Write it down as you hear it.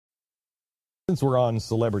Since we're on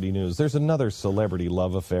celebrity news, there's another celebrity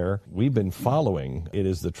love affair we've been following. It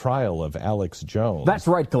is the trial of Alex Jones. That's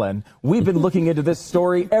right, Glenn. We've been looking into this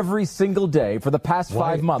story every single day for the past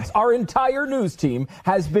 5 months. Our entire news team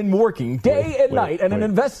has been working day and night in an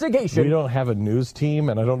investigation. We don't have a news team,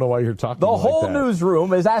 and I don't know why you're talking The like whole that.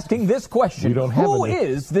 newsroom is asking this question. Who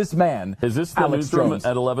is this man? Is this the Alex newsroom Jones?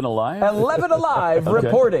 at 11 Alive? 11 Alive Okay.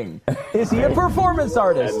 reporting. Is he a performance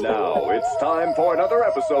artist? And now it's time for another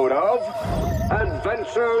episode of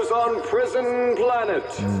Adventures on Prison Planet.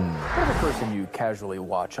 Every person you casually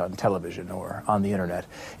watch on television or on the internet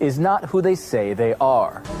is not who they say they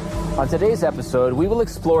are. On today's episode, we will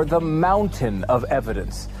explore the mountain of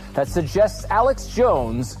evidence that suggests Alex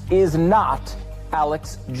Jones is not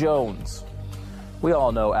Alex Jones. We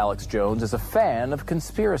all know Alex Jones is a fan of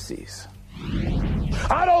conspiracies.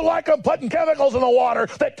 I don't like them putting chemicals in the water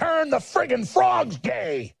that turn the friggin' frogs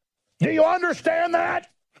gay. Do you understand that?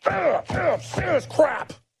 Serious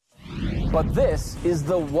crap. But this is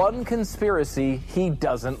the one conspiracy he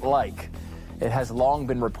doesn't like. It has long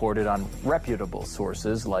been reported on reputable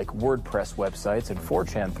sources like WordPress websites and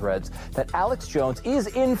 4chan threads that Alex Jones is,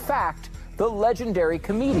 in fact, the legendary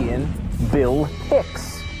comedian Bill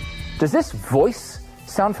Hicks. Does this voice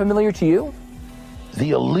sound familiar to you?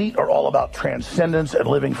 The elite are all about transcendence and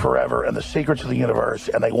living forever and the secrets of the universe,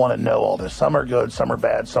 and they want to know all this. Some are good, some are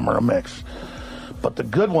bad, some are a mix. But the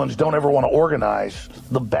good ones don't ever want to organize.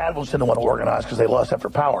 The bad ones tend to want to organize because they lust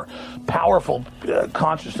after power. Powerful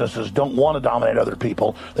consciousnesses don't want to dominate other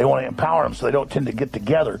people. They want to empower them, so they don't tend to get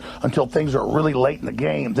together until things are really late in the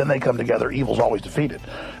game. Then they come together. Evil's always defeated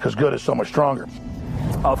because good is so much stronger.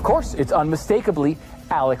 Of course, it's unmistakably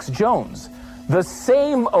Alex Jones, the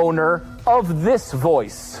same owner of this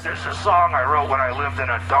voice. This is a song I wrote when I lived in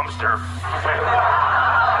a dumpster.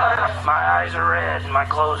 My eyes are red, my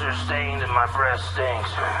clothes are stained, and my breath stinks.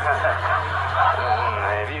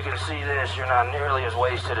 If you can see this, you're not nearly as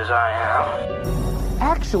wasted as I am.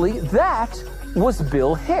 Actually, that was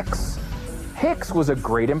Bill Hicks. Hicks was a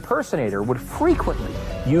great impersonator, would frequently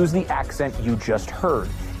use the accent you just heard.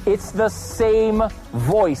 It's the same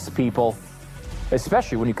voice, people.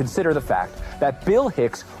 Especially when you consider the fact that Bill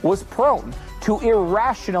Hicks was prone to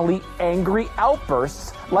irrationally angry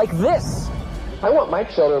outbursts like this. I want my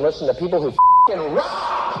children to listen to people who f***ing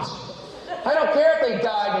rocked. I don't care if they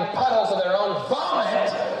died in puddles of their own vomit.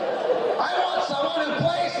 I want someone who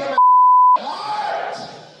plays from their heart.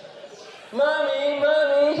 Mommy,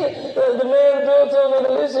 the man Bill told me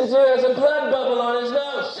to listen to has a blood bubble on his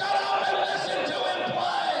nose. Shut up and listen to him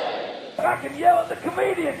play. I can yell at the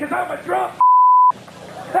comedian because I'm a drunk.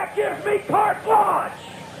 That gives me carte blanche.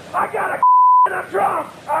 I got a and I'm drunk.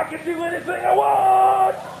 I can do anything I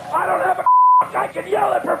want. I don't have a I can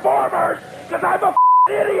yell at performers because I'm a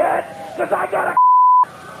idiot because I got a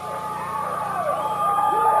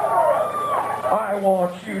I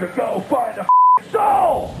want you to go find a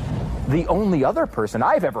soul. The only other person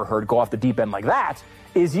I've ever heard go off the deep end like that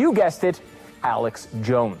is, you guessed it, Alex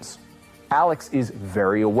Jones. Alex is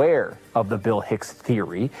very aware of the Bill Hicks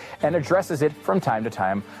theory and addresses it from time to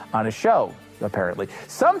time on his show, apparently.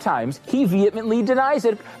 Sometimes he vehemently denies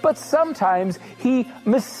it, but sometimes he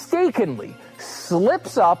mistakenly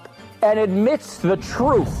slips up and admits the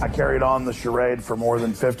truth. I carried on the charade for more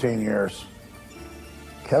than 15 years.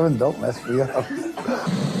 Kevin, don't mess me up.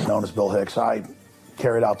 Known as Bill Hicks, I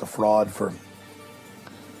carried out the fraud for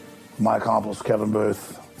my accomplice, Kevin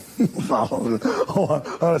Booth. Hold on,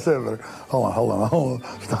 I'm gonna say it better. Hold on.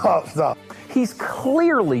 Stop. He's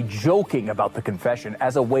clearly joking about the confession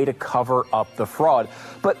as a way to cover up the fraud.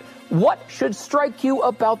 But what should strike you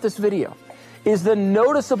about this video is the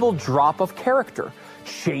noticeable drop of character,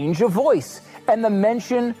 change of voice, and the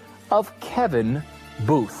mention of Kevin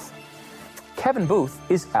Booth. Kevin Booth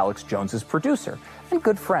is Alex Jones's producer and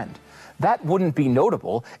good friend. That wouldn't be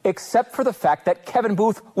notable except for the fact that Kevin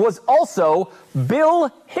Booth was also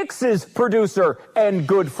Bill Hicks's producer and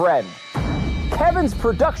good friend. Kevin's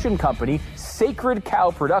production company, Sacred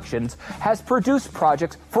Cow Productions, has produced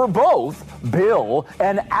projects for both Bill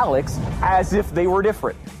and Alex as if they were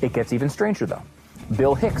different. It gets even stranger, though.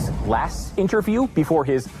 Bill Hicks' last interview before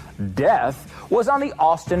his death was on the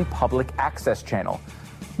Austin Public Access Channel,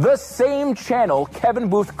 the same channel Kevin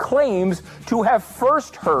Booth claims to have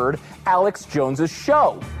first heard Alex Jones's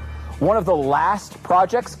show. One of the last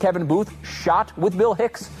projects Kevin Booth shot with Bill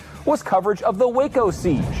Hicks was coverage of the Waco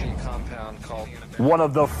siege. One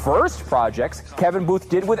of the first projects Kevin Booth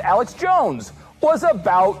did with Alex Jones was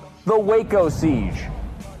about the Waco siege.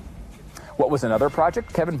 What was another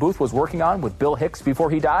project Kevin Booth was working on with Bill Hicks before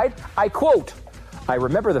he died? I quote, "I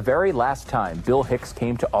remember the very last time Bill Hicks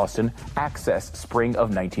came to Austin Access, spring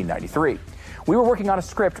of 1993. We were working on a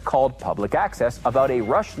script called Public Access about a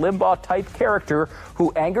Rush Limbaugh-type character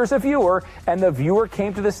who angers a viewer, and the viewer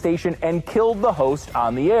came to the station and killed the host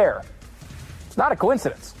on the air. It's not a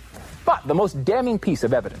coincidence. But the most damning piece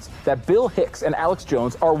of evidence that Bill Hicks and Alex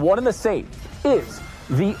Jones are one and the same is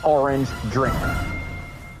the orange drink.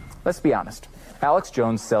 Let's be honest. Alex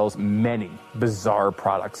Jones sells many bizarre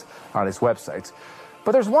products on his websites,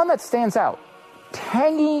 but there's one that stands out.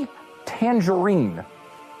 Tangy tangerine.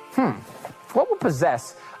 What would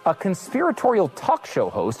possess a conspiratorial talk show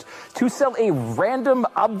host to sell a random,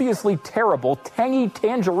 obviously terrible, tangy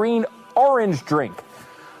tangerine orange drink?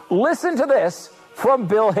 Listen to this from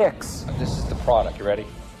Bill Hicks. This is the product. You ready?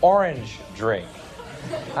 Orange drink.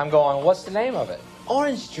 I'm going, what's the name of it?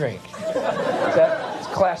 Orange drink. It's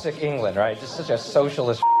classic England, right? Just such a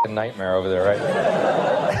socialist nightmare over there, right?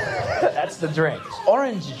 That's the drink. It's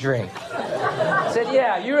orange drink. I said,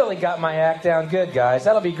 yeah, you really got my act down good, guys.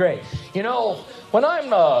 That'll be great. You know, when I'm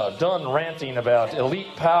done ranting about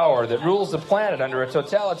elite power that rules the planet under a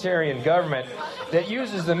totalitarian government that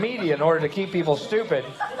uses the media in order to keep people stupid,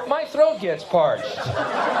 my throat gets parched.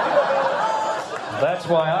 That's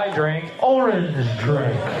why I drink orange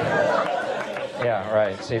drink. Yeah,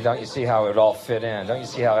 right. See, don't you see how it would all fit in? Don't you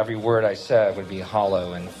see how every word I said would be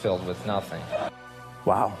hollow and filled with nothing?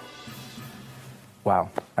 Wow. Wow.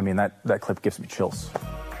 I mean, that clip gives me chills.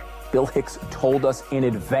 Bill Hicks told us in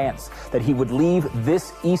advance that he would leave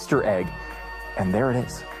this Easter egg, and there it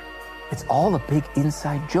is. It's all a big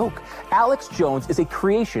inside joke. Alex Jones is a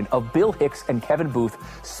creation of Bill Hicks and Kevin Booth,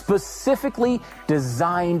 specifically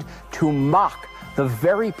designed to mock the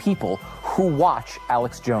very people who watch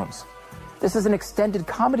Alex Jones. This is an extended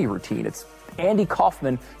comedy routine. It's Andy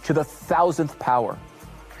Kaufman to the 1,000th power.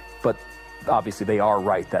 But obviously they are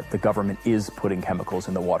right that the government is putting chemicals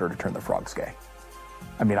in the water to turn the frogs gay.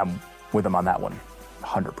 I mean, I'm with them on that one,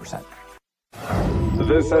 100%.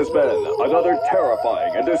 This has been another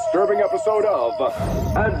terrifying and disturbing episode of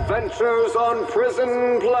Adventures on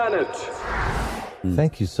Prison Planet.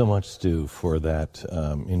 Thank you so much, Stu, for that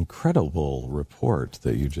incredible report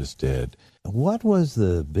that you just did. What was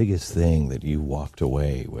the biggest thing that you walked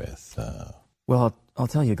away with? Well, I'll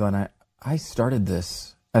tell you, Glenn, I started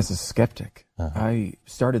this as a skeptic. I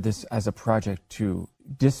started this as a project to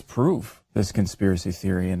disprove this conspiracy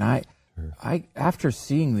theory, and I after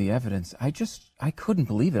seeing the evidence, I couldn't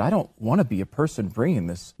believe it. I don't want to be a person bringing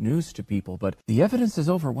this news to people, but the evidence is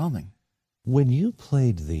overwhelming. When you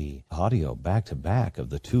played the audio back-to-back of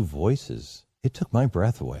the two voices, it took my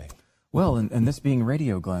breath away. Well, and this being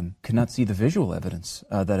radio, Glenn, cannot see the visual evidence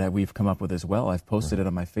that we've come up with as well. I've posted it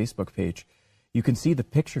on my Facebook page. You can see the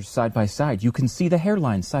pictures side by side. You can see the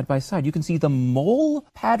hairline side by side. You can see the mole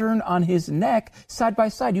pattern on his neck side by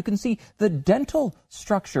side. You can see the dental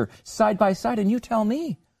structure side by side. And you tell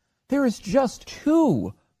me, there is just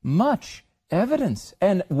too much evidence.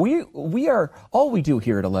 And we are, all we do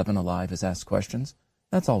here at 11 Alive is ask questions.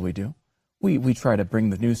 That's all we do. We try to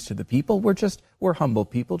bring the news to the people. We're humble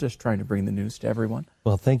people just trying to bring the news to everyone.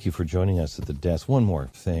 Well, thank you for joining us at the desk. One more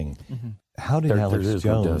thing. How did Alex there is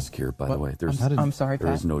Jones... no desk here, by the way. I'm sorry, Pat?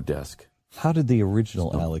 There is no desk. How did the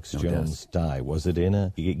original Alex no Jones die? Was it in a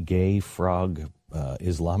gay frog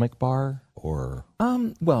Islamic bar, or...?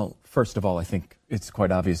 Well, first of all, I think it's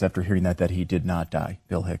quite obvious after hearing that he did not die.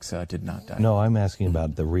 Bill Hicks did not die. No, I'm asking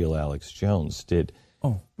about the real Alex Jones.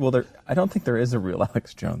 Well, I don't think there is a real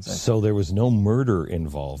Alex Jones. So there was no murder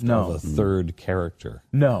involved of a third character?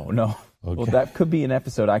 No. Okay. Well, that could be an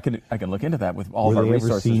episode. I can look into that with all of our resources. Were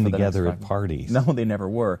they ever seen for the together next at 5 parties? No, they never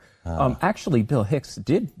were. Actually, Bill Hicks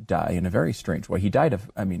did die in a very strange way. He died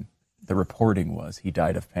of, the reporting was he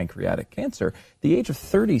died of pancreatic cancer at the age of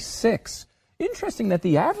 36. Interesting that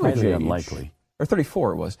the average age... unlikely. Or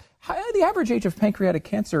 34 it was. The average age of pancreatic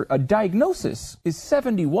cancer, a diagnosis, is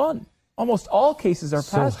 71. Almost all cases are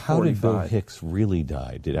past 45. So how did Bill Hicks really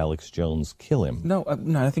die? Did Alex Jones kill him? No,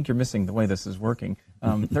 I think you're missing the way this is working.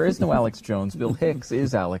 There is no Alex Jones. Bill Hicks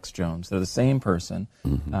is Alex Jones. They're the same person.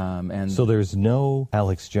 And so there's no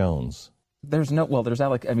Alex Jones? There's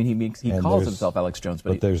Alex. He calls himself Alex Jones.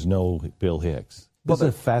 But there's no Bill Hicks. This is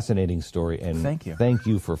a fascinating story, and thank you. Thank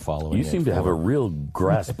you for following it. You seem to have a real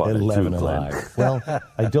grasp on it, 11 too, Glenn. Alive. Well,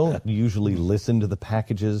 I don't usually listen to the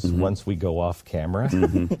packages once we go off camera.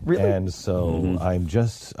 Really? And so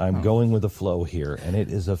I'm going with the flow here, and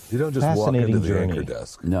it is a You don't just fascinating walk into the journey. anchor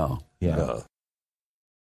desk. No. Yeah.